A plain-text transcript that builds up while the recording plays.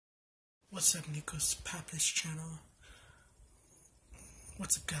What's up, Nico's Pappas channel?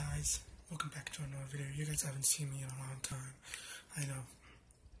 What's up, guys? Welcome back to another video. You guys haven't seen me in a long time. I know.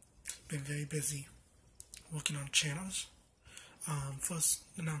 Been very busy working on channels. First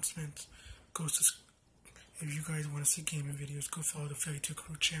announcement goes to, if you guys want to see gaming videos, go follow the Fairy Tale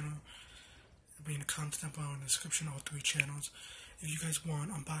Crew channel. It'll be in the content bar in the description, all three channels. If you guys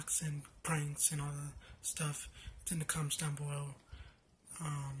want unboxing, pranks, and all that stuff, it's in the comments down below.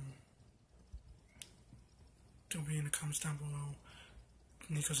 It'll be in the comments down below.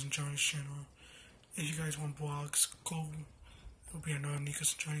 Nico's and Johnny's channel. If you guys want blogs, it'll be another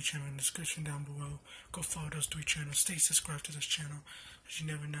Nico's and Johnny channel in the description down below. Go follow those three channels. Stay subscribed to this channel, because you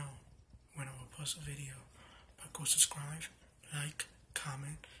never know when I will post a video. But go subscribe, like,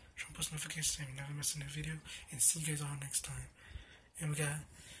 comment, turn on post notifications so you never miss a new video, and see you guys all next time. And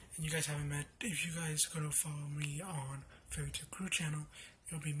you guys haven't met, if you guys are gonna follow me on Fairy Tale Crew channel,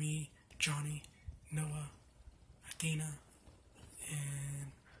 it'll be me, Johnny, Noah, Adina,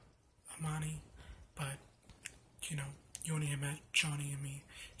 and Amani, but you only met Johnny and me,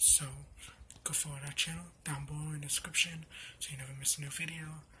 so go follow that channel down below in the description so you never miss a new video.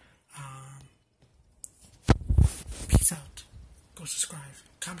 Peace out. Go subscribe.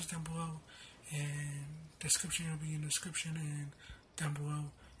 Comments down below, and description will be in the description and down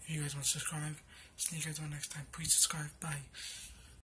below if you guys want to subscribe. See you guys all next time. Please subscribe. Bye.